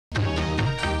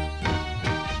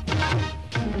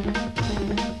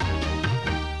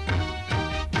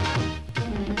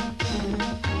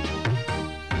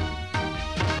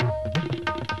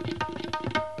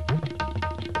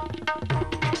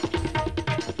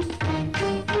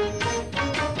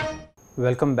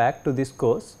Welcome back to this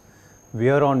course. We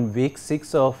are on week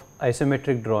 6 of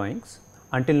isometric drawings.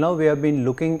 Until now we have been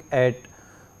looking at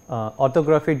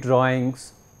orthographic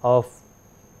drawings of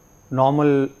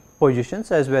normal positions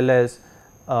as well as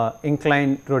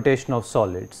inclined rotation of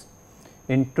solids.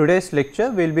 In today's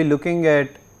lecture we will be looking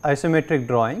at isometric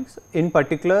drawings. In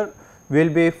particular we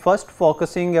will be first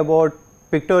focusing about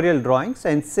pictorial drawings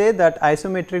and say that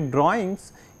isometric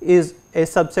drawings is a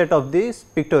subset of these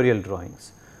pictorial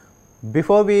drawings.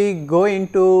 Before we go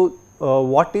into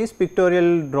what is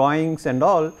pictorial drawings and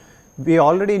all, we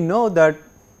already know that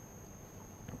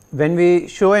when we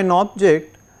show an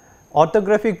object,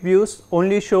 orthographic views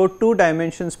only show 2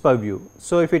 dimensions per view.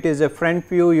 So, if it is a front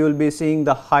view, you will be seeing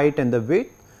the height and the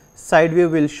width, side view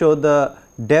will show the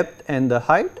depth and the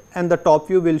height, and the top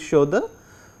view will show the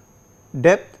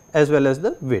depth as well as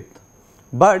the width.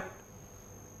 But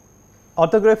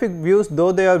orthographic views,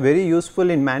 though they are very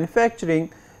useful in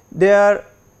manufacturing, they are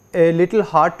a little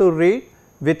hard to read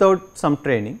without some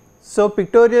training. So,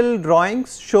 pictorial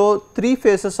drawings show 3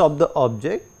 faces of the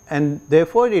object and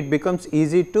therefore, it becomes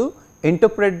easy to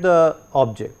interpret the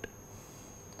object.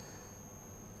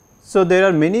 So, there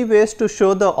are many ways to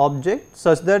show the object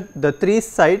such that the 3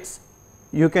 sides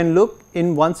you can look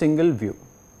in one single view.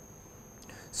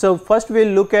 So, first we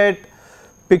will look at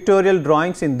pictorial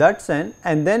drawings in that sense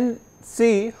and then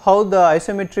see how the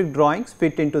isometric drawings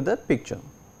fit into the picture.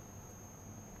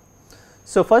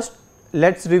 So, first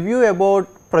let us review about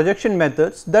projection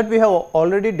methods that we have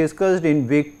already discussed in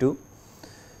week 2.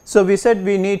 So, we said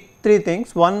we need 3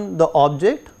 things: one, the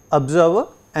object, observer,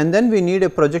 and then we need a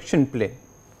projection plane.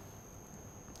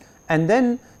 And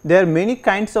then there are many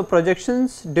kinds of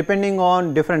projections depending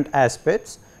on different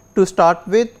aspects. To start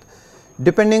with,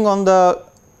 depending on the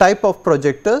type of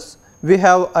projectors, we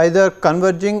have either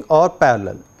converging or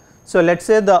parallel. So, let us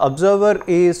say the observer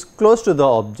is close to the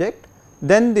object,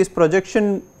 then these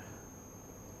projection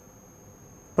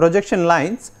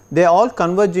lines, they all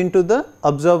converge into the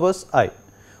observer's eye.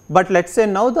 But let us say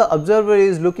now the observer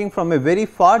is looking from a very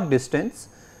far distance,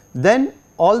 then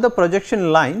all the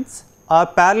projection lines are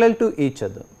parallel to each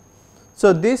other.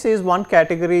 So, this is one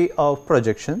category of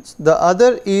projections. The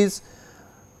other is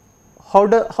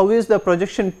how is the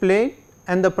projection plane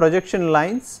and the projection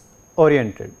lines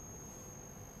oriented.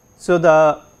 So,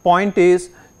 the point is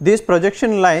these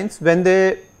projection lines, when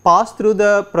they pass through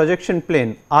the projection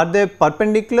plane, are they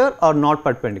perpendicular or not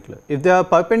perpendicular? If they are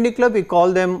perpendicular, we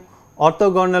call them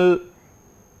orthogonal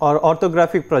or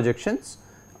orthographic projections,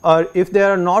 or if they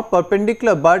are not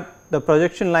perpendicular but the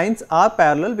projection lines are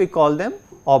parallel, we call them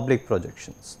oblique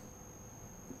projections.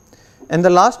 And the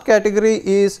last category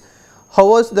is how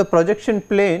was the projection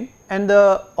plane and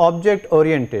the object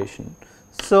orientation.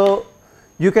 So,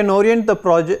 you can orient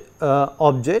the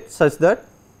object such that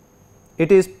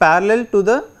it is parallel to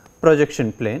the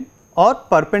projection plane or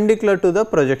perpendicular to the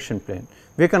projection plane.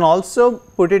 We can also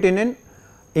put it in an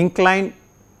inclined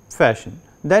fashion,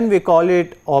 then we call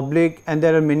it oblique, and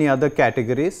there are many other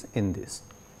categories in this.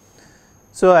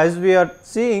 So, as we are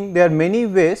seeing, there are many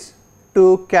ways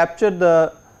to capture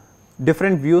the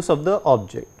different views of the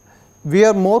object. We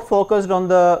are more focused on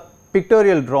the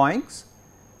pictorial drawings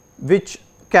which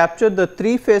capture the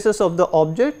 3 faces of the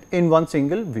object in one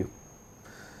single view.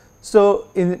 So,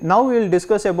 now we will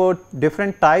discuss about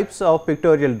different types of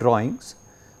pictorial drawings.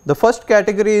 The first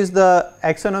category is the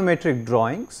axonometric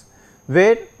drawings,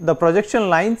 where the projection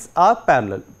lines are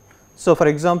parallel. So, for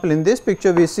example, in this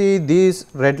picture we see these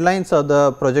red lines are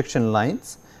the projection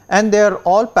lines and they are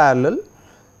all parallel.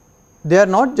 They are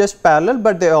not just parallel,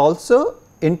 but they also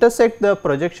intersect the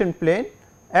projection plane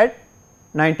at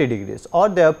 90 degrees, or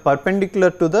they are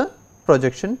perpendicular to the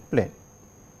projection plane.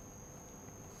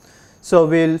 So,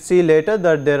 we will see later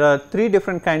that there are 3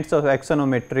 different kinds of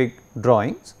axonometric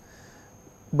drawings,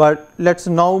 but let us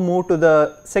now move to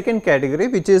the second category,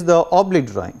 which is the oblique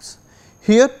drawings.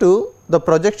 Here too the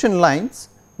projection lines,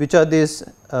 which are these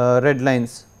red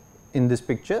lines in this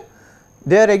picture,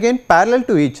 they are again parallel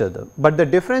to each other, but the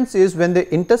difference is when they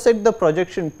intersect the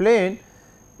projection plane,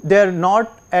 they are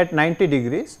not at 90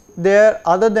 degrees, they are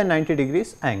other than 90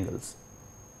 degrees angles.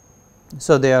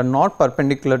 So, they are not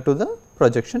perpendicular to the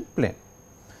projection plane.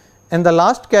 And the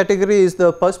last category is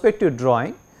the perspective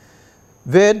drawing,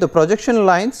 where the projection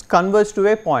lines converge to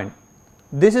a point.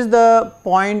 This is the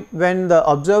point when the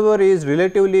observer is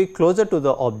relatively closer to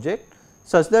the object,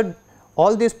 such that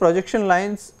all these projection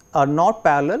lines are not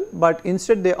parallel, but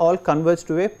instead they all converge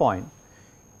to a point.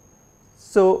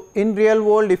 So, in real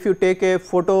world, if you take a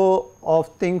photo of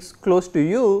things close to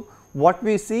you, what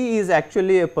we see is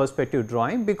actually a perspective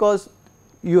drawing, because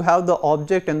you have the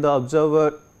object and the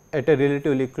observer at a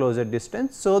relatively closer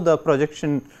distance. So, the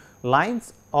projection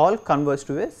lines all converge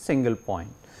to a single point.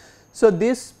 So,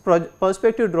 these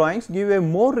perspective drawings give a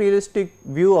more realistic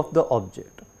view of the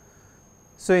object.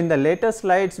 So, in the later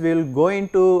slides we will go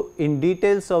into in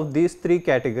details of these three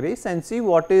categories and see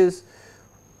what is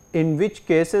in which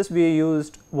cases we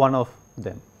used one of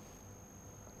them.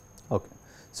 Okay.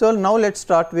 So, now let us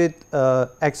start with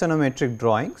axonometric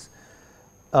drawings.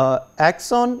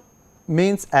 Axon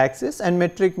means axis and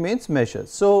metric means measure.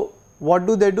 So, what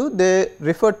do? They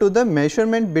refer to the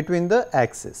measurement between the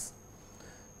axes.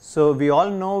 So, we all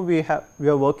know we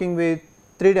are working with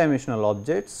 3-dimensional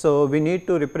objects. So, we need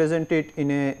to represent it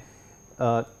in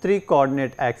a 3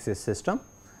 coordinate axis system.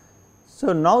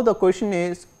 So, now the question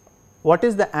is, what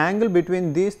is the angle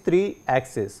between these 3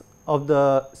 axes of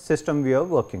the system we are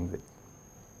working with?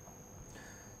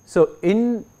 So,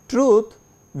 in truth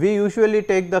we usually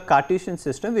take the Cartesian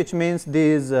system, which means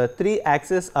these 3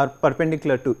 axes are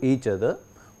perpendicular to each other,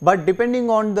 but depending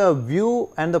on the view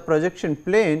and the projection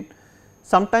plane,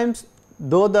 sometimes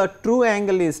though the true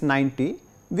angle is 90,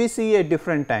 we see a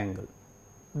different angle.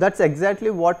 That is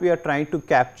exactly what we are trying to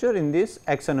capture in these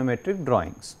axonometric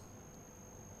drawings.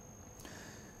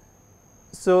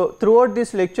 So, throughout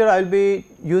this lecture I will be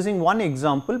using one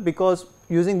example, because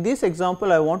using this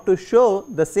example I want to show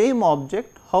the same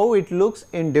object how it looks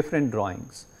in different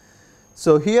drawings.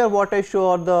 So, here what I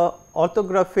show are the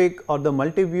orthographic or the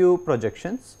multi-view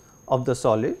projections of the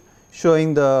solid,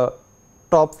 showing the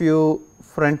top view,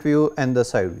 front view and the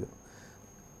side view.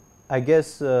 I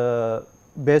guess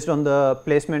based on the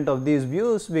placement of these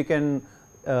views we can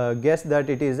guess that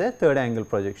it is a third angle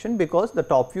projection, because the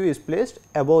top view is placed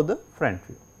above the front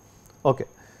view. Okay.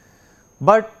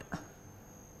 But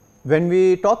when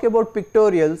we talk about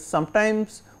pictorials,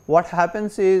 sometimes what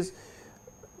happens is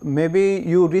maybe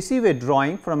you receive a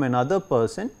drawing from another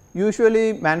person.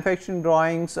 Usually manufacturing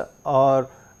drawings are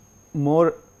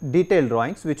more detailed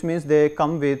drawings, which means they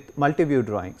come with multi-view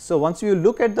drawings. So, once you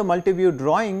look at the multi-view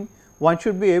drawing, one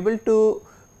should be able to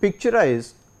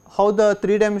picturize how the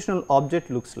 3-dimensional object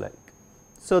looks like.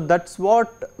 So, that is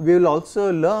what we will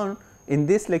also learn in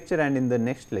this lecture and in the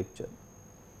next lecture.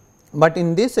 But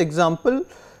in this example,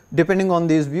 depending on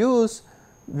these views,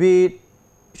 we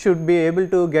should be able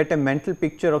to get a mental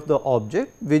picture of the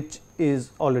object, which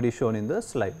is already shown in the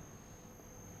slide.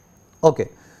 Okay.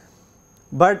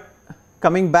 But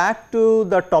coming back to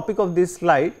the topic of this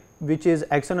slide, which is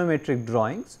axonometric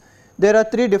drawings, there are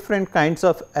 3 different kinds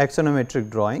of axonometric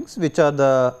drawings, which are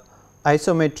the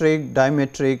isometric,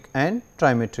 dimetric and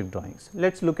trimetric drawings.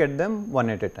 Let us look at them one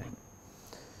at a time.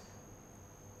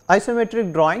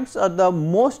 Isometric drawings are the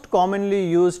most commonly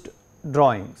used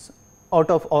drawings out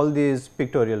of all these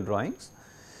pictorial drawings.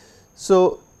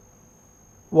 So,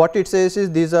 what it says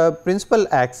is these are principal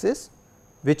axes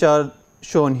which are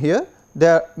shown here,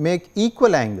 they make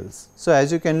equal angles. So,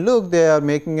 as you can look, they are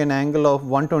making an angle of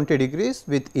 120 degrees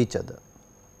with each other.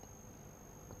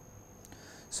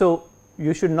 So,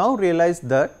 you should now realize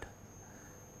that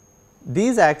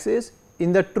these axes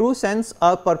in the true sense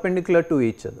are perpendicular to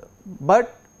each other,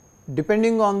 but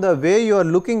depending on the way you are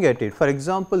looking at it, for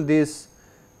example, this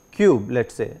cube, let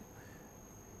us say,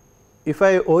 if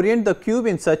I orient the cube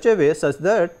in such a way such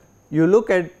that you look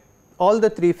at all the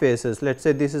 3 faces, let us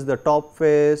say this is the top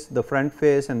face, the front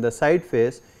face and the side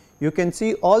face, you can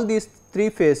see all these 3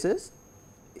 faces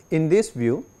in this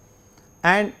view,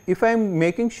 and if I am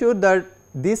making sure that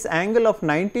this angle of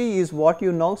 90 is what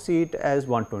you now see it as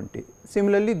 120.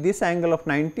 Similarly, this angle of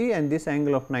 90 and this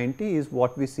angle of 90 is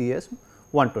what we see as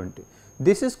 120.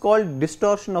 This is called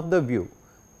distortion of the view.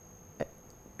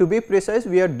 To be precise,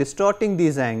 we are distorting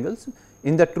these angles.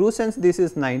 In the true sense this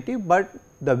is 90, but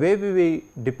the way we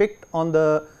depict on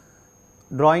the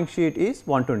drawing sheet is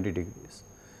 120 degrees.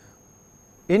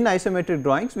 In isometric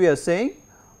drawings we are saying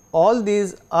all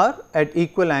these are at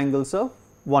equal angles of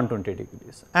 120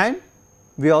 degrees, and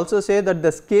we also say that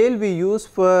the scale we use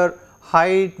for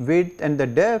height, width and the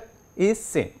depth is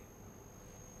same.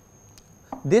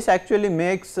 This actually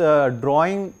makes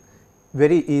drawing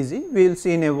very easy. We will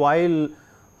see in a while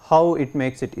how it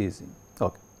makes it easy.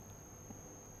 Okay.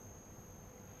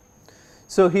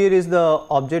 So, here is the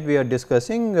object we are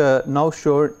discussing now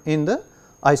shown in the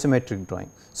isometric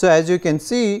drawing. So, as you can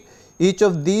see, each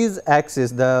of these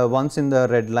axes, the ones in the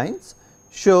red lines,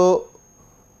 show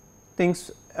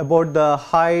things about the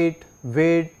height,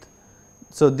 width.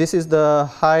 So, this is the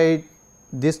height,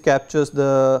 this captures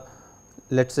the,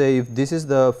 let us say if this is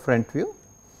the front view.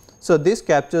 So, this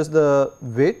captures the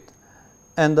width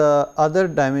and the other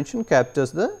dimension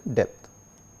captures the depth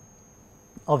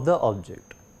of the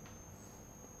object.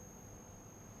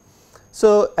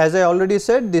 So, as I already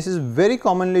said, this is very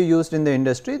commonly used in the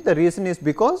industry. The reason is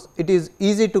because it is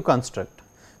easy to construct,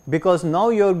 because now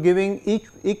you are giving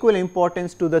equal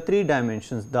importance to the 3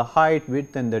 dimensions, the height,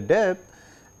 width and the depth,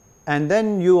 and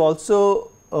then you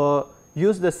also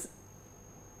use this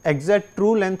exact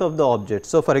true length of the object.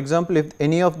 So, for example, if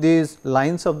any of these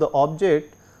lines of the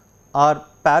object are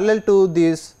parallel to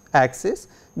this axis,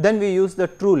 then we use the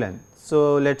true length.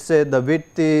 So, let us say the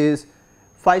width is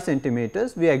 5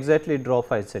 centimeters, we exactly draw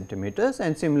 5 centimeters,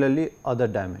 and similarly other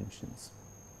dimensions.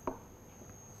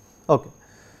 Okay.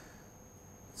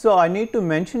 So, I need to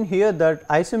mention here that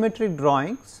isometric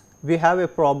drawings, we have a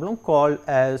problem called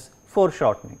as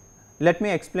foreshortening. Let me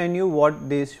explain you what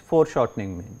this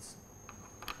foreshortening means.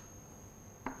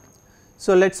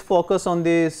 So, let us focus on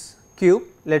this cube.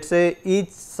 Let us say each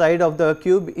side of the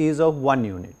cube is of 1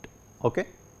 unit. Okay.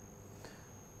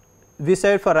 We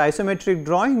said for isometric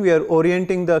drawing, we are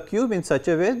orienting the cube in such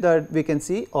a way that we can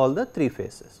see all the 3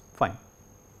 faces, fine.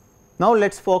 Now,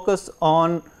 let us focus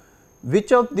on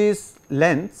which of these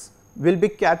lengths will be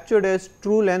captured as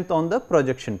true length on the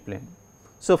projection plane.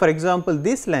 So, for example,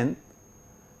 this length,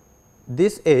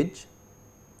 this edge,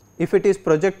 if it is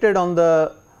projected on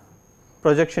the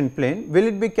projection plane, will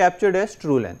it be captured as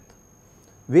true length?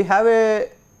 We have a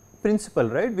principle,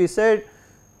 right? We said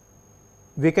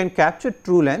we can capture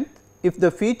true length if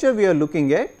the feature we are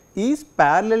looking at is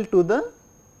parallel to the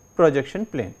projection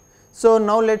plane. So,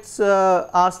 now let us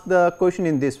ask the question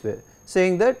in this way,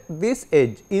 saying that this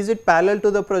edge, is it parallel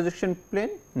to the projection plane?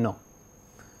 No.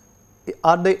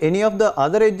 Are there any of the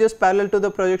other edges parallel to the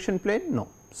projection plane? No.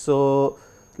 So,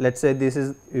 let us say this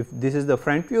is, if this is the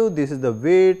front view, this is the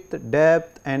width,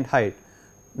 depth and height,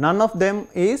 none of them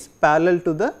is parallel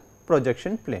to the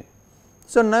projection plane.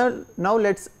 So, now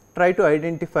let us try to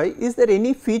identify, is there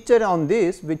any feature on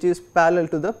this which is parallel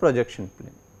to the projection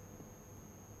plane.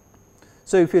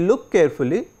 So, if you look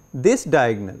carefully, this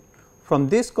diagonal from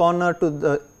this corner to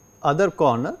the other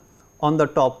corner on the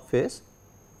top face,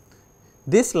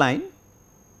 this line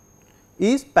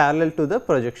is parallel to the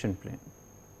projection plane.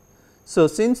 So,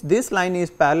 since this line is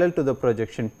parallel to the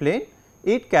projection plane,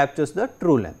 it captures the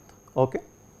true length. Okay.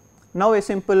 Now, a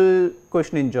simple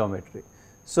question in geometry.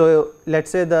 So, let us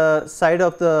say the side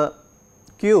of the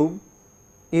cube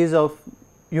is of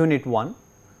unit 1.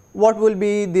 What will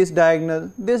be this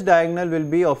diagonal? This diagonal will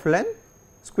be of length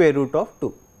square root of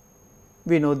 2.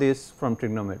 We know this from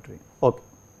trigonometry. Okay.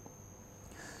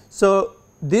 So,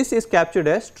 this is captured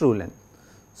as true length.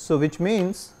 So, which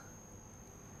means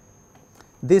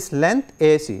this length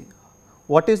AC,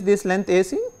 what is this length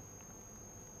AC?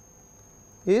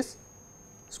 Is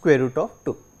square root of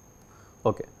 2.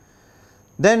 Okay.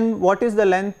 Then what is the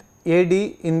length AD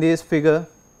in this figure?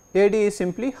 AD is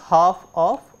simply half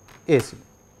of AC.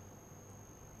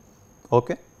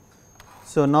 Okay.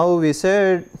 So, now we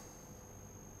said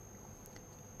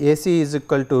AC is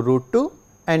equal to root 2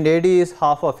 and AD is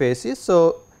half of AC.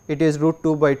 So, it is root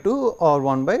 2 by 2 or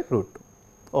 1 by root 2.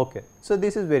 Okay. So,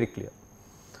 this is very clear.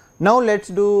 Now, let us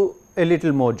do a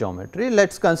little more geometry. Let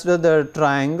us consider the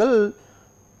triangle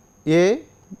A,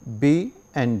 B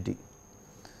and D.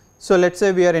 So, let us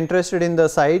say we are interested in the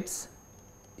sides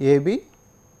AB.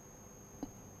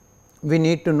 We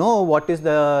need to know what is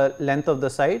the length of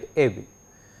the side AB.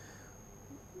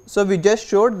 So, we just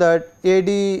showed that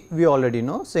AD we already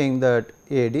know, saying that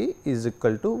AD is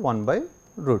equal to 1 by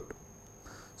root 2.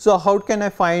 So, how can I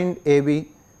find AB?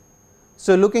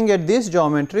 So, looking at this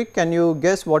geometry, can you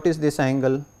guess what is this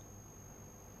angle?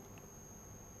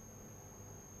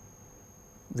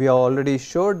 We have already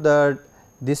showed that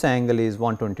this angle is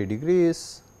 120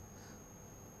 degrees.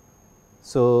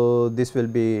 So, this will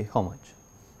be how much?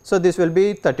 So, this will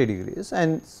be 30 degrees,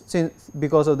 and since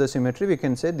because of the symmetry we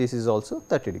can say this is also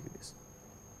 30 degrees.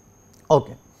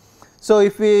 Okay. So,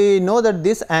 if we know that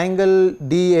this angle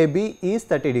DAB is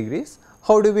 30 degrees,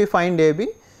 how do we find AB?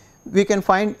 We can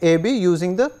find AB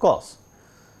using the cos.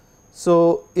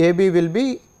 So, AB will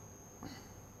be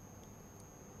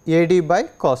AD by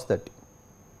cos 30.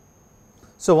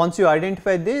 So, once you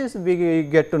identify this, we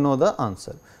get to know the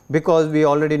answer, because we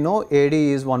already know AD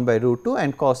is 1 by root 2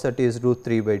 and cos 30 is root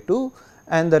 3 by 2,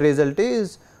 and the result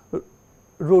is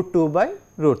root 2 by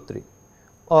root 3,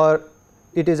 or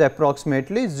it is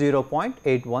approximately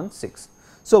 0.816.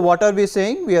 So, what are we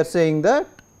saying? We are saying that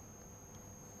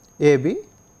AB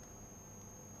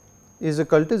is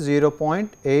equal to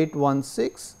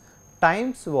 0.816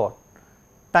 times what?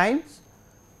 Times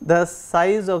the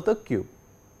size of the cube.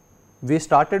 We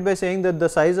started by saying that the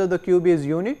size of the cube is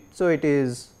unit. So, it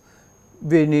is,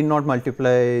 we need not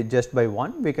multiply just by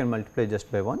 1, we can multiply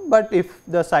just by 1, but if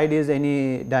the side is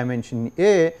any dimension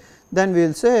A, then we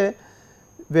will say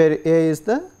where A is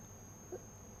the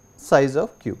size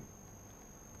of cube.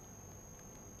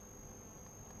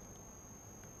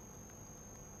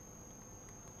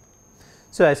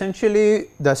 So, essentially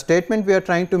the statement we are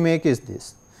trying to make is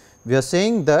this. We are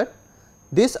saying that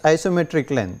this isometric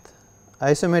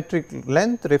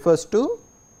length refers to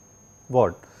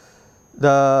what?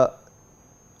 The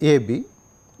AB,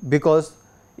 because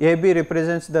AB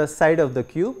represents the side of the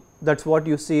cube, that is what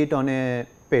you see it on a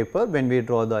paper when we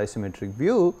draw the isometric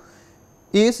view,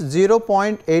 is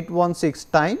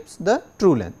 0.816 times the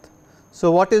true length.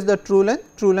 So, what is the true length?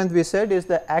 True length we said is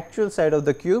the actual side of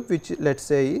the cube, which let us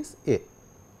say is A.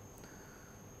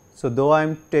 So, though I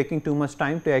am taking too much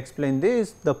time to explain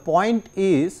this, the point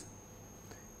is,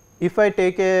 if I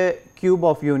take a cube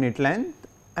of unit length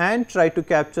and try to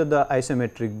capture the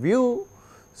isometric view,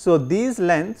 so these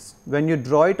lengths when you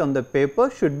draw it on the paper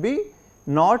should be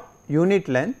not unit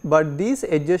length, but these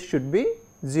edges should be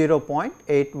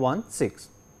 0.816.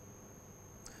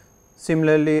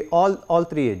 Similarly, all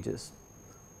three edges,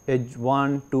 edge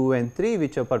 1, 2 and 3,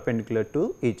 which are perpendicular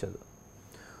to each other.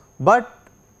 But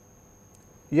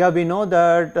yeah, we know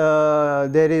that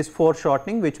there is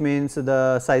foreshortening, which means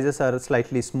the sizes are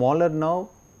slightly smaller now.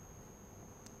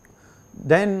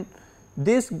 Then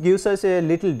this gives us a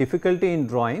little difficulty in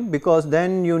drawing, because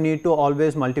then you need to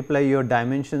always multiply your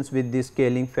dimensions with this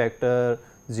scaling factor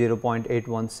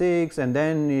 0.816, and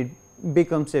then it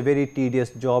becomes a very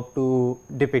tedious job to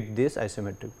depict this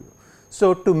isometric view.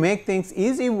 So, to make things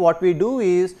easy, what we do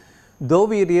is, though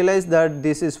we realize that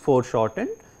this is foreshortened,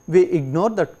 we ignore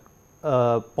the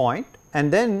point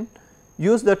and then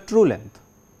use the true length.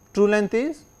 True length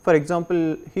is, for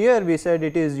example, here we said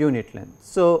it is unit length.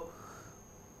 So,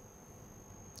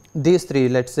 these three,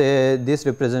 let us say this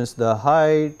represents the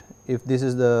height, if this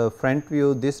is the front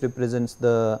view, this represents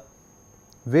the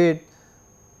width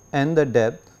and the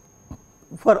depth.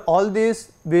 For all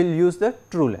these we will use the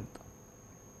true length.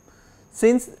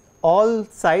 Since all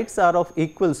sides are of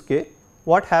equal scale,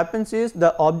 what happens is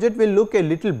the object will look a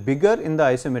little bigger in the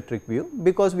isometric view,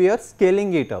 because we are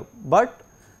scaling it up, but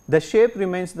the shape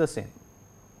remains the same.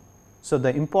 So,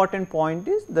 the important point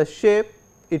is the shape,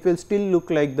 it will still look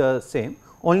like the same,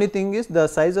 only thing is the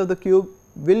size of the cube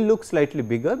will look slightly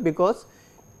bigger, because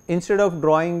instead of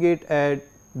drawing it at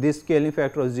this scaling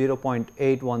factor of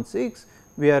 0.816,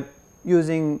 we are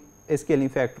using a scaling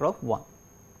factor of 1,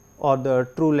 or the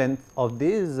true length of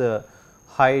these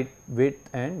height, width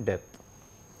and depth.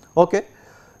 Okay.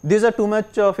 These are too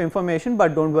much of information,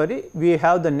 but do not worry, we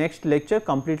have the next lecture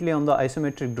completely on the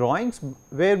isometric drawings,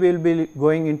 where we will be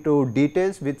going into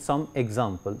details with some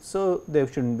examples. So, there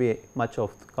should not be much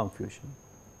of confusion.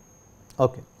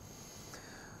 Okay.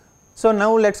 So,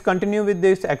 now let us continue with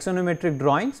this axonometric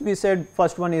drawings. We said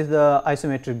first one is the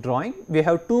isometric drawing. We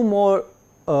have two more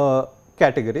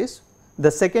categories.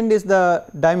 The second is the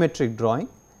diametric drawing.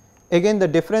 Again, the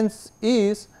difference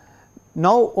is,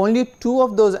 now only two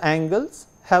of those angles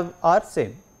are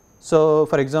same. So,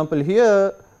 for example,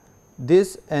 here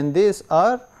this and this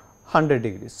are 100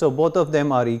 degrees. So, both of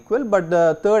them are equal, but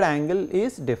the third angle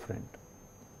is different.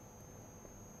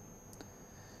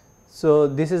 So,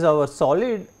 this is our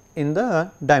solid in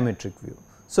the diametric view.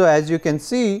 So, as you can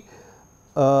see,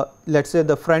 let us say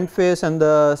the front face and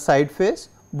the side face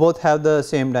both have the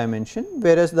same dimension,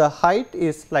 whereas the height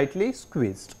is slightly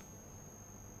squeezed.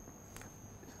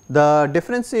 The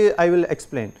difference I will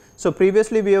explain. So,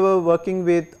 previously we were working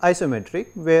with isometric,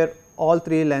 where all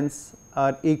three lengths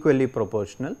are equally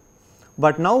proportional,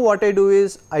 but now what I do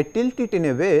is I tilt it in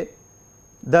a way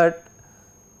that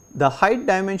the height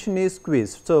dimension is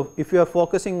squeezed. So, if you are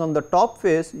focusing on the top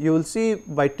face, you will see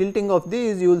by tilting of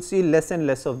these, you will see less and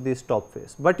less of this top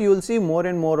face, but you will see more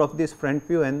and more of this front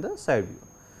view and the side view.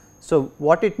 So,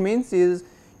 what it means is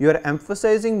you are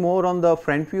emphasizing more on the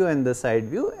front view and the side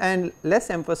view and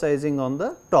less emphasizing on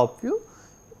the top view,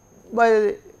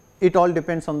 but it all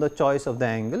depends on the choice of the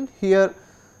angle. Here,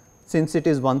 since it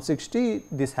is 160,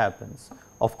 this happens.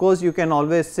 Of course, you can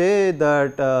always say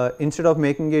that instead of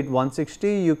making it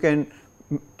 160, you can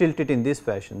tilt it in this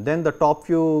fashion, then the top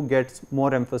view gets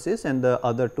more emphasis and the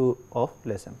other two of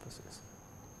less emphasis.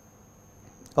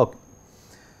 Okay.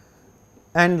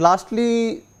 And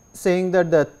lastly, saying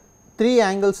that the three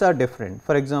angles are different.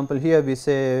 For example, here we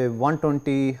say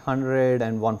 120, 100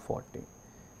 and 140.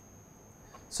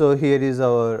 So, here is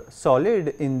our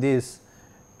solid in this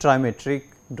trimetric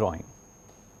drawing.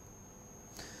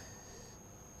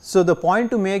 So, the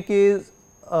point to make is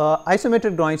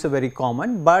isometric drawings are very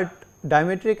common, but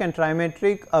diametric and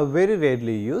trimetric are very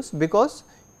rarely used, because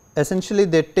essentially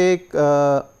they take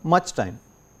much time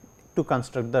to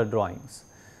construct the drawings.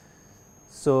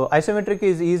 So, isometric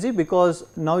is easy because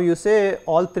now you say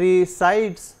all three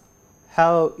sides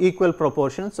have equal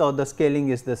proportions or the scaling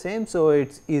is the same. So, it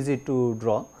is easy to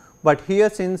draw, but here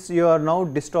since you are now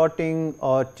distorting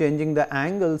or changing the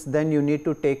angles, then you need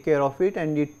to take care of it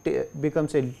and it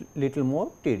becomes a little more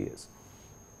tedious.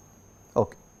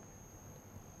 Okay.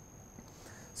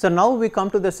 So, now we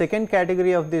come to the second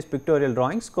category of these pictorial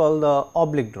drawings called the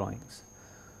oblique drawings.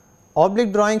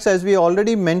 Oblique drawings, as we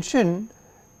already mentioned,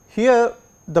 here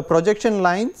the projection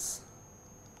lines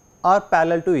are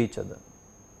parallel to each other,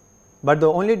 but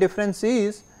the only difference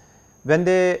is when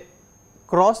they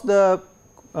cross the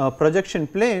projection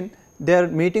plane, they are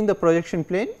meeting the projection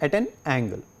plane at an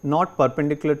angle, not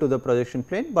perpendicular to the projection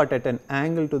plane, but at an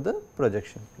angle to the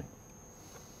projection plane.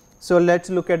 So, let us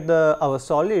look at our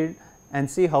solid and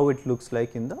see how it looks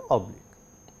like in the oblique.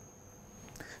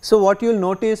 So, what you will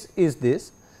notice is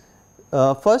this.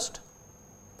 First,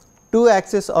 two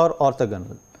axes are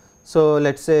orthogonal. So,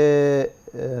 let us say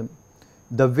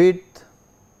the width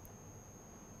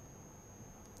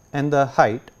and the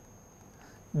height,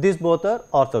 these both are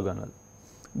orthogonal,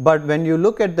 but when you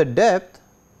look at the depth,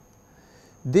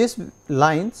 these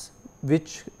lines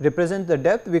which represent the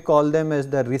depth, we call them as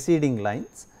the receding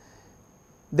lines.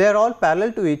 They are all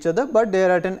parallel to each other, but they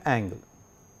are at an angle.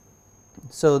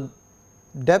 So,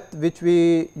 depth which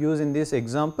we use in this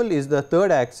example is the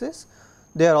third axis.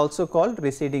 They are also called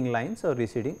receding lines or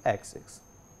receding axes.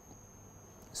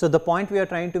 So, the point we are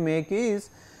trying to make is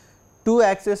two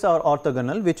axes are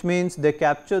orthogonal, which means they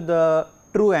capture the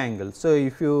true angle. So,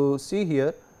 if you see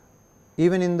here,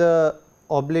 even in the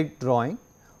oblique drawing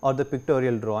or the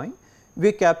pictorial drawing,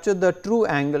 we capture the true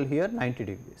angle here 90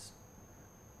 degrees,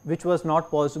 which was not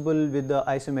possible with the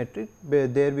isometric, where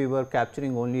there we were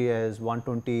capturing only as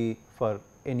 120 for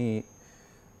any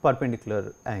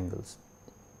perpendicular angles.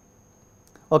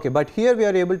 Okay, but here we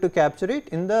are able to capture it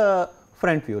in the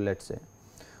front view, let us say,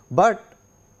 but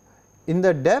in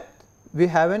the depth we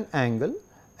have an angle,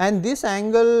 and this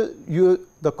angle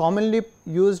the commonly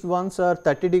used ones are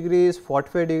 30 degrees,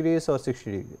 45 degrees or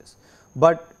 60 degrees,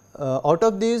 but out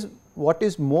of these what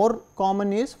is more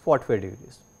common is 45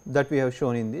 degrees that we have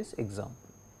shown in this example.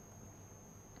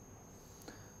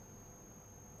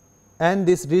 And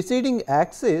this receding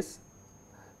axis,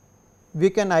 we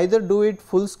can either do it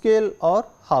full scale or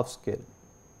half scale,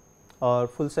 or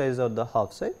full size or the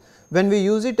half size. When we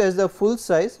use it as the full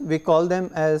size, we call them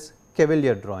as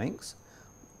cavalier drawings,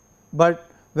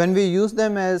 but when we use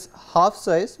them as half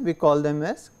size, we call them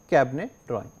as cabinet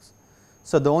drawings.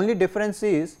 So, the only difference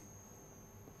is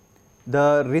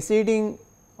the receding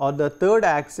or the third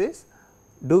axis,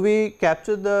 do we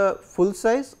capture the full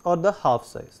size or the half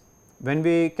size? When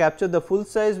we capture the full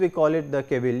size, we call it the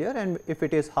cavalier, and if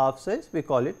it is half size, we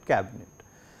call it cabinet.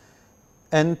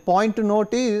 And point to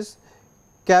note is,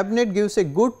 cabinet gives a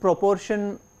good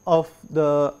proportion of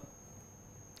the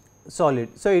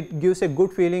solid. So, it gives a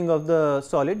good feeling of the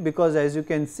solid, because as you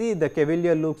can see, the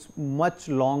cavalier looks much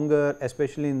longer,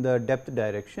 especially in the depth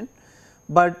direction,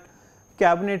 but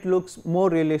cabinet looks more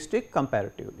realistic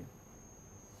comparatively.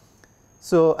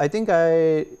 So, I think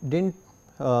I did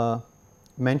not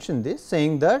mention this,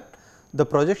 saying that the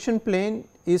projection plane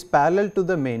is parallel to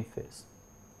the main face.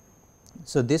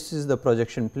 So, this is the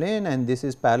projection plane and this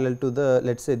is parallel to the,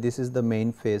 let us say this is the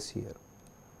main face here.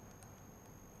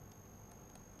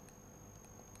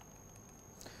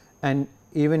 And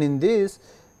even in this,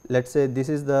 let us say this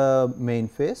is the main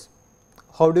face.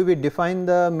 How do we define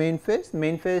the main face?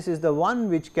 Main face is the one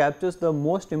which captures the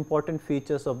most important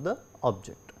features of the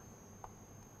object.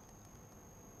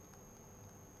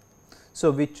 So,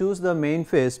 we choose the main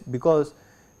face because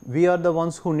we are the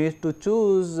ones who need to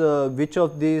choose which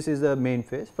of these is the main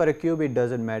face. For a cube it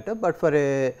does not matter, but for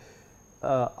a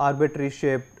arbitrary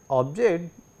shaped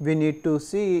object, we need to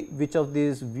see which of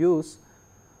these views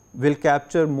will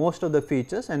capture most of the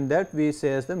features, and that we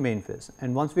say as the main face.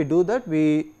 And once we do that,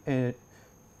 we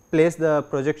place the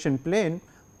projection plane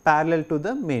parallel to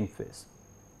the main face,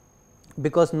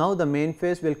 because now the main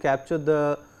face will capture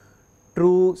the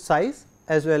true size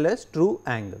as well as true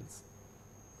angles.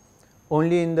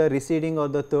 Only in the receding or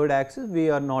the third axis we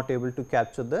are not able to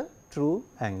capture the true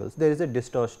angles, there is a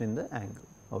distortion in the angle.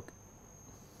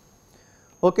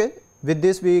 Okay. With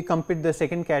this we complete the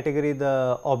second category,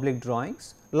 the oblique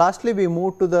drawings. Lastly, we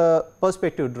move to the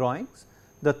perspective drawings,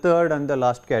 the third and the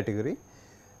last category.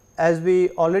 As we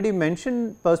already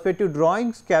mentioned, perspective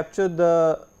drawings capture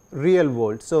the real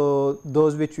world. So,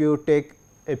 those which you take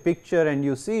a picture and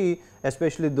you see,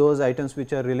 especially those items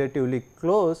which are relatively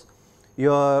close,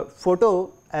 your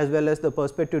photo as well as the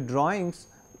perspective drawings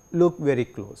look very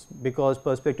close, because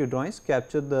perspective drawings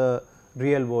capture the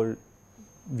real world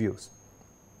views.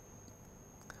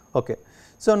 Okay.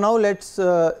 So, now let us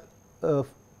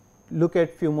look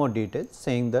at few more details,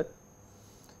 saying that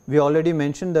we already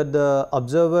mentioned that the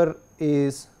observer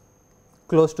is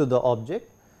close to the object.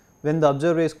 When the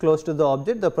observer is close to the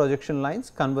object, the projection lines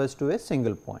converge to a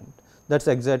single point. That is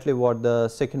exactly what the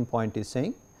second point is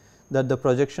saying, that the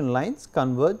projection lines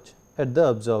converge at the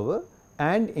observer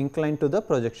and incline to the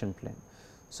projection plane.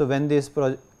 So, when these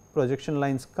projection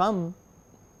lines come,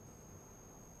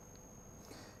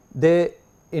 they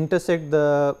intersect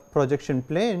the projection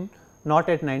plane not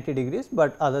at 90 degrees,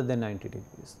 but other than 90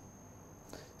 degrees.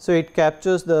 So, it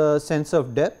captures the sense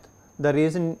of depth. The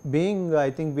reason being, I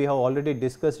think we have already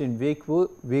discussed in week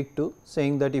 2,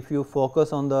 saying that if you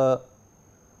focus on the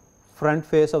front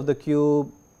face of the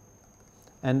cube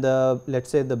and the, let us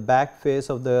say, the back face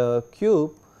of the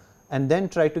cube, and then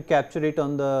try to capture it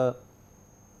on the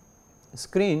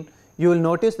screen, you will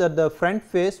notice that the front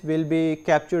face will be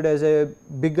captured as a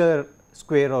bigger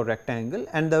square or rectangle,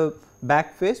 and the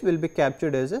back face will be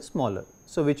captured as a smaller.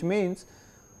 So, which means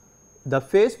the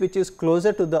face which is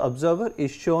closer to the observer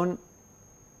is shown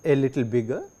a little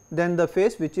bigger than the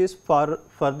face which is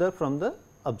further from the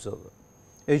observer,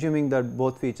 assuming that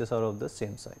both features are of the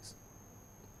same size.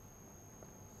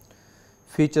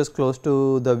 Features close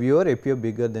to the viewer appear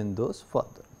bigger than those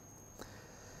further.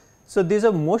 So, these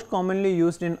are most commonly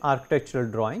used in architectural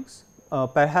drawings.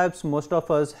 Perhaps most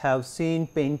of us have seen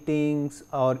paintings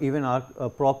or even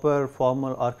proper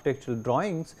formal architectural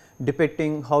drawings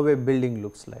depicting how a building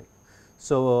looks like.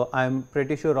 So, I am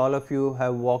pretty sure all of you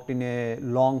have walked in a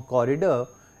long corridor,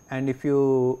 and if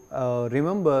you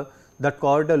remember, that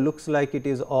corridor looks like it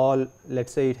is all, let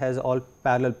us say it has all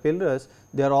parallel pillars,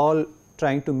 they are all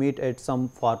trying to meet at some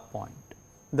far point.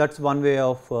 That is one way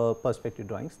of perspective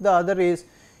drawings. The other is,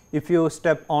 if you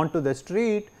step onto the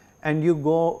street and you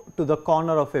go to the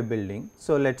corner of a building.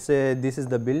 So, let us say this is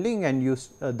the building and you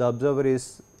the observer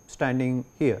is standing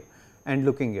here and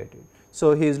looking at it.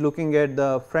 So, he is looking at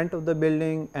the front of the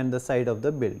building and the side of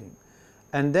the building,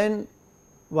 and then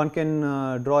one can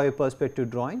draw a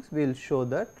perspective drawings. We will show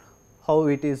that how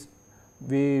it is.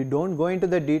 We do not go into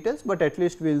the details, but at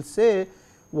least we will say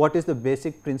what is the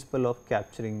basic principle of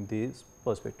capturing these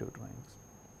perspective drawings.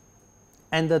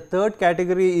 And the third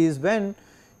category is when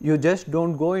you just do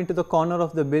not go into the corner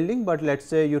of the building, but let us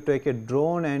say you take a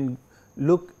drone and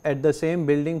look at the same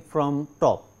building from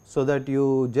top. So, that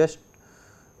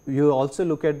you also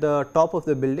look at the top of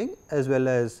the building as well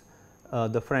as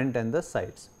the front and the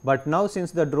sides. But now,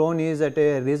 since the drone is at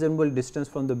a reasonable distance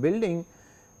from the building,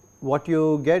 what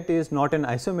you get is not an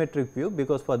isometric view,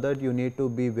 because for that you need to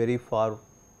be very far,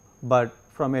 but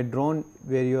from a drone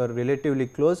where you are relatively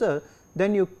closer,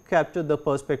 then you capture the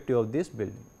perspective of this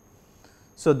building.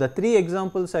 So, the three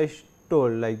examples I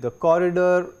told, like the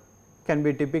corridor can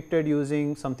be depicted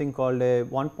using something called a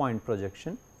one point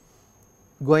projection.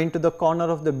 Going to the corner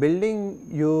of the building,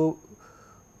 you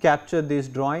capture this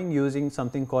drawing using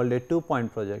something called a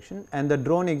 2-point projection, and the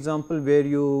drone example where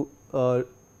you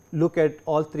look at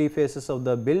all three faces of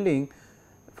the building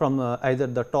from either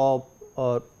the top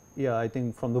or I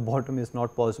think from the bottom is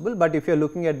not possible, but if you are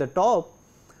looking at the top,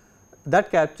 that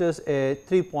captures a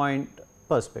 3-point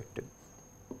perspective.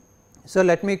 So,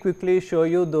 let me quickly show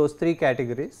you those three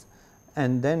categories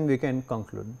and then we can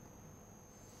conclude.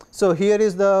 So, here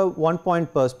is the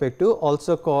 1-point perspective,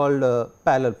 also called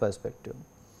parallel perspective.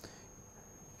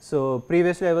 So,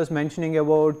 previously I was mentioning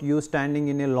about you standing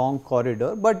in a long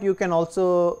corridor, but you can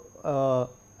also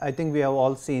I think we have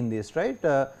all seen this, right,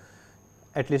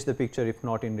 at least the picture, if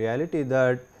not in reality,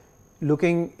 that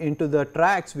looking into the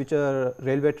tracks which are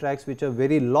railway tracks which are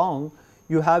very long,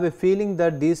 you have a feeling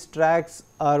that these tracks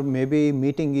are maybe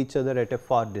meeting each other at a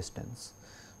far distance.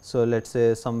 So, let us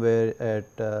say somewhere at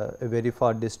a very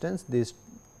far distance, these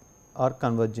are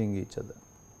converging each other.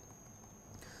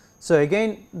 So,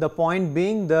 again the point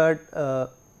being that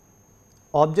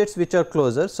objects which are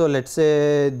closer, so let us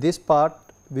say this part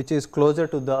which is closer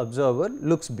to the observer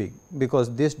looks big,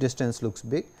 because this distance looks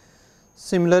big.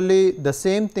 Similarly, the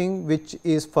same thing which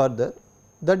is further,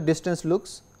 that distance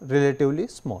looks relatively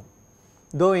small,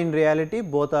 though in reality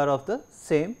both are of the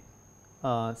same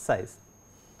size.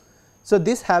 So,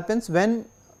 this happens when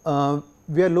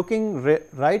we are looking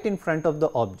right in front of the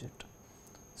object.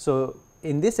 So,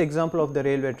 in this example of the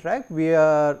railway track, we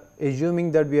are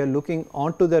assuming that we are looking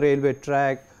onto the railway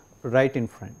track right in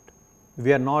front.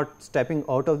 We are not stepping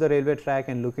out of the railway track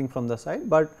and looking from the side,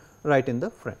 but right in the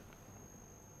front.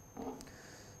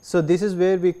 So, this is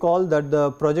where we call that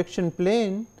the projection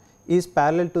plane is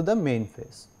parallel to the main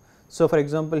face. So, for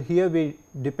example, here we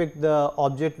depict the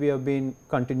object we have been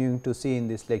continuing to see in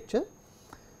this lecture.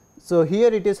 So,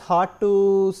 here it is hard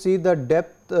to see the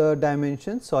depth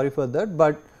dimension, sorry for that,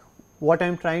 but what I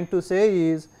am trying to say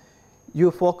is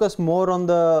you focus more on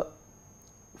the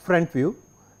front view,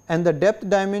 and the depth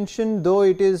dimension, though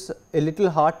it is a little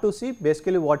hard to see,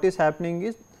 basically what is happening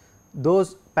is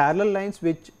those parallel lines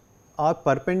which are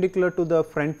perpendicular to the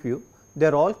front view, they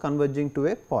are all converging to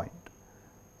a point.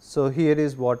 So, here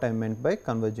is what I meant by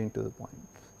converging to the point.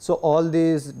 So, all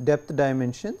these depth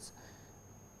dimensions,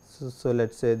 so let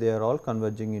us say they are all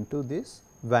converging into this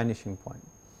vanishing point.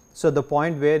 So, the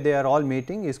point where they are all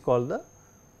meeting is called the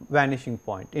vanishing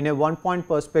point. In a one point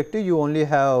perspective, you only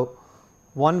have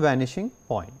one vanishing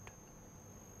point.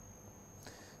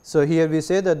 So, here we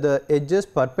say that the edges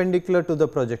perpendicular to the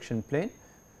projection plane.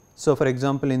 So, for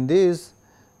example, in this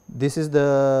is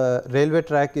the railway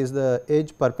track is the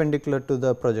edge perpendicular to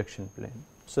the projection plane.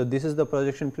 So, this is the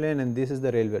projection plane and this is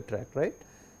the railway track, right.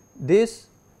 These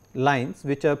lines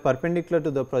which are perpendicular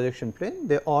to the projection plane,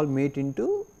 they all meet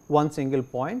into one single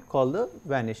point called the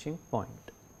vanishing point.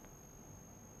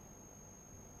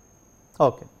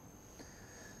 Okay.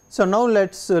 So, now let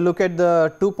us look at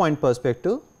the 2 point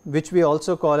perspective, which we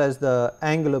also call as the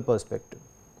angular perspective.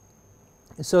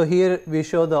 So, here we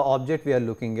show the object we are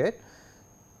looking at.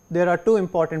 There are two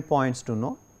important points to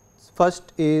know.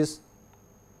 First is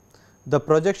the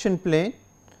projection plane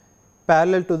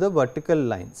parallel to the vertical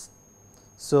lines.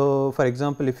 So, for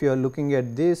example, if you are looking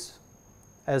at this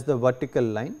as the vertical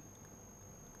line,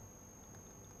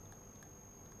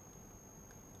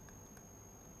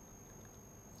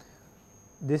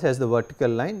 this as the vertical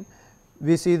line,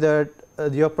 we see that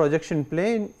your projection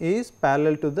plane is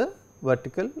parallel to the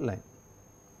vertical line.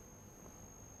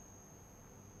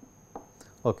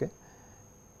 Okay.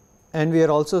 And we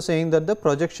are also saying that the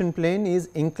projection plane is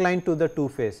inclined to the two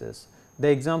faces. The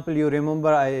example you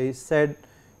remember, I said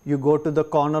you go to the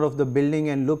corner of the building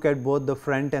and look at both the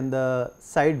front and the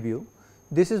side view.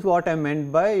 This is what I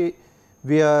meant by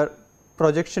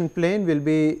projection plane will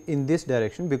be in this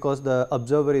direction, because the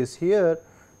observer is here.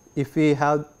 If we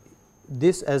have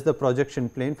this as the projection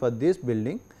plane for this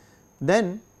building,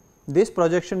 then this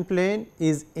projection plane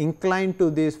is inclined to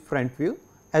this front view,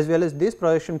 as well as this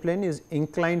projection plane is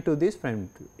inclined to this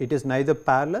front view. It is neither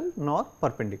parallel nor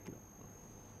perpendicular.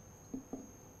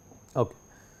 Okay.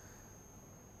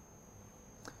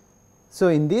 So,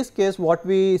 in this case what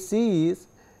we see is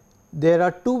there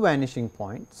are two vanishing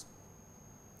points.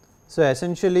 So,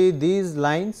 essentially these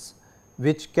lines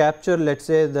which capture, let us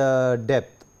say, the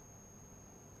depth,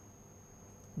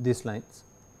 these lines,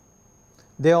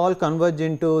 they all converge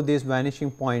into this vanishing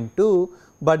point 2,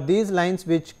 but these lines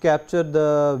which capture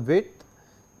the width,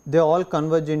 they all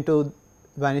converge into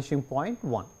vanishing point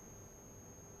 1.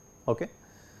 Okay.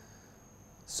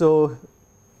 So,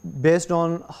 based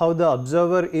on how the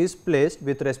observer is placed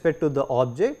with respect to the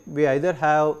object, we either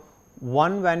have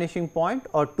one vanishing point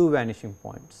or two vanishing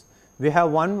points. We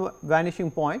have one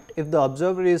vanishing point if the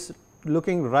observer is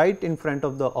looking right in front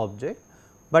of the object,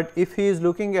 but if he is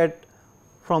looking at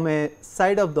from a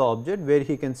side of the object where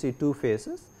he can see two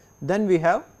faces, then we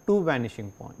have two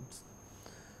vanishing points.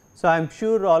 So, I am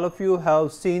sure all of you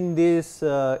have seen this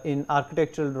in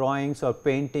architectural drawings or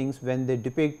paintings when they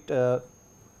depict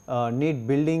neat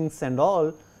buildings and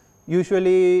all.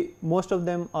 Usually most of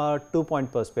them are 2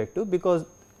 point perspective, because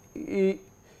it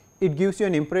gives you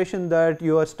an impression that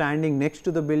you are standing next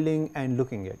to the building and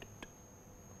looking at it.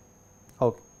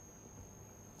 Okay.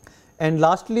 And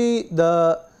lastly,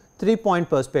 the 3 point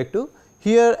perspective.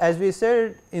 Here, as we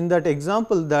said in that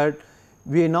example, that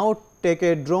we now take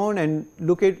a drone and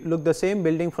look the same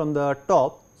building from the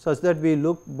top, such that we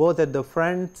look both at the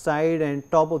front, side and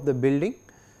top of the building.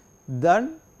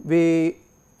 Then we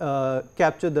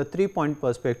capture the 3 point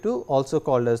perspective, also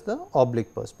called as the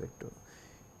oblique perspective.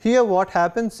 Here what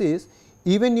happens is,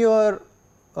 even your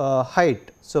height,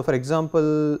 so for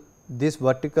example these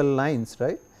vertical lines,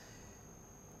 right,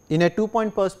 in a 2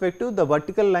 point perspective the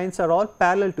vertical lines are all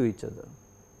parallel to each other,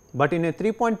 but in a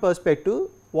 3 point perspective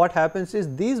what happens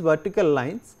is these vertical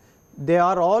lines, they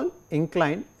are all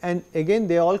inclined and again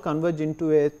they all converge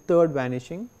into a third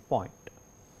vanishing point.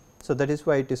 So, that is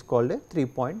why it is called a 3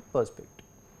 point perspective.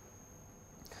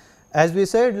 As we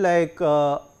said, like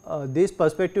these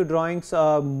perspective drawings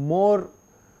are more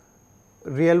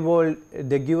real world,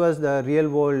 they give us the real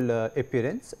world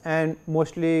appearance and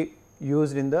mostly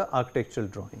used in the architectural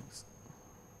drawings.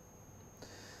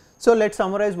 So, let us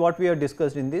summarize what we have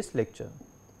discussed in this lecture.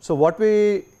 So, what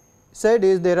we said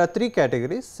is there are 3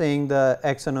 categories, saying the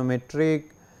axonometric,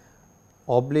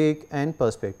 oblique and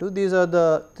perspective. These are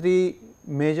the 3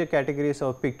 major categories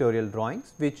of pictorial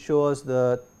drawings, which shows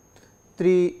the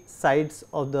 3 sides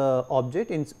of the object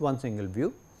in one single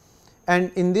view.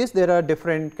 and in this there are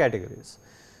different categories.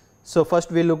 So,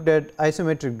 first we looked at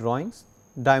isometric drawings,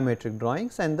 diametric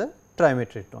drawings and the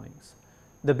trimetric drawings.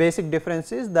 The basic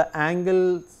difference is the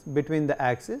angles between the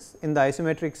axes in the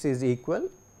isometrics is equal,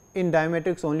 in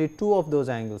diametrics only 2 of those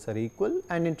angles are equal,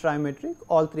 and in trimetric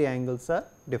all 3 angles are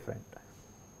different.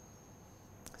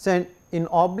 So, in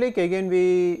oblique again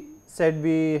we said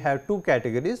we have 2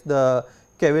 categories, the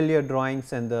Cavalier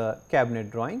drawings and the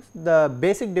cabinet drawings. The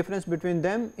basic difference between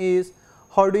them is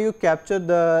how do you capture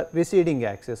the receding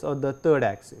axis or the third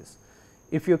axis.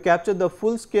 If you capture the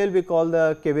full scale we call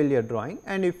the Cavalier drawing,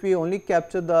 and if we only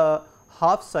capture the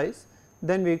half size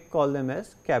then we call them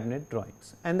as cabinet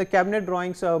drawings, and the cabinet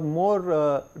drawings are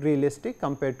more realistic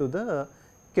compared to the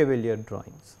Cavalier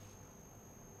drawings.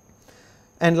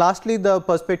 And lastly, the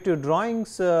perspective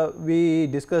drawings, we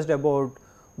discussed about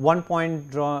 1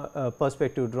 point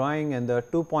perspective drawing and the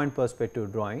 2 point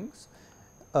perspective drawings.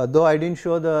 Though I did not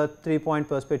show the 3 point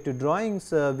perspective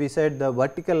drawings, we said the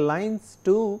vertical lines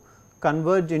to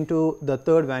converge into the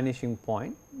third vanishing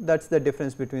point, that is the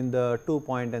difference between the 2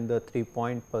 point and the 3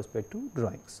 point perspective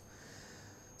drawings.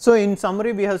 So, in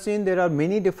summary we have seen there are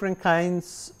many different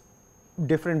kinds,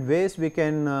 different ways we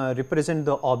can represent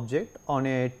the object on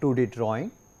a 2D drawing,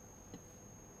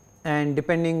 and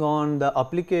depending on the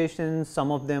applications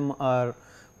some of them are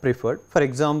preferred. For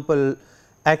example,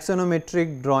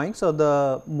 axonometric drawings or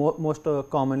the most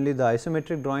commonly the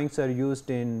isometric drawings are used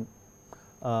in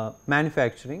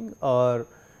manufacturing or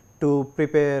to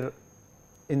prepare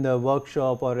in the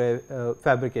workshop or a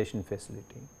fabrication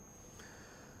facility.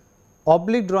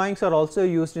 Oblique drawings are also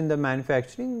used in the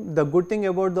manufacturing. The good thing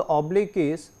about the oblique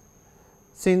is,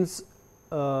 since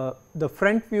the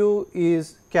front view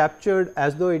is captured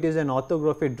as though it is an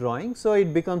orthographic drawing, so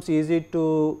it becomes easy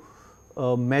to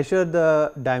measure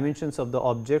the dimensions of the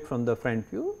object from the front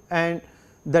view, and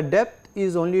the depth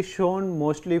is only shown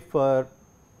mostly for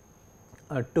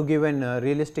to give an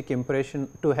realistic impression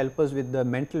to help us with the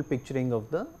mental picturing of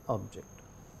the object.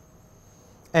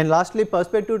 And lastly,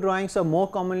 perspective drawings are more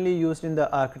commonly used in the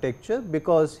architecture,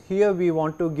 because here we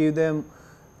want to give them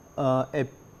a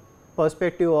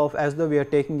perspective of as though we are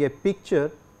taking a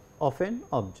picture of an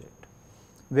object,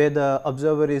 where the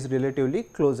observer is relatively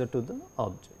closer to the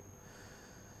object.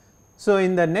 So,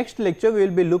 in the next lecture we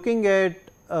will be looking at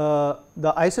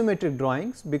the isometric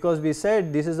drawings, because we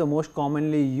said this is the most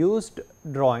commonly used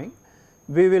drawing.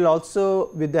 We will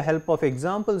also, with the help of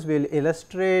examples, we will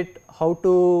illustrate how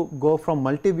to go from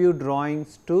multi-view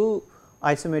drawings to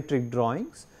isometric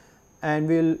drawings, and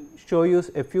we will show you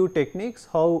a few techniques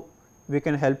how we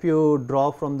can help you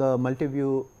draw from the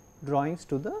multi-view drawings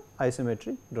to the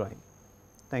isometric drawing.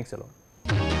 Thanks a lot.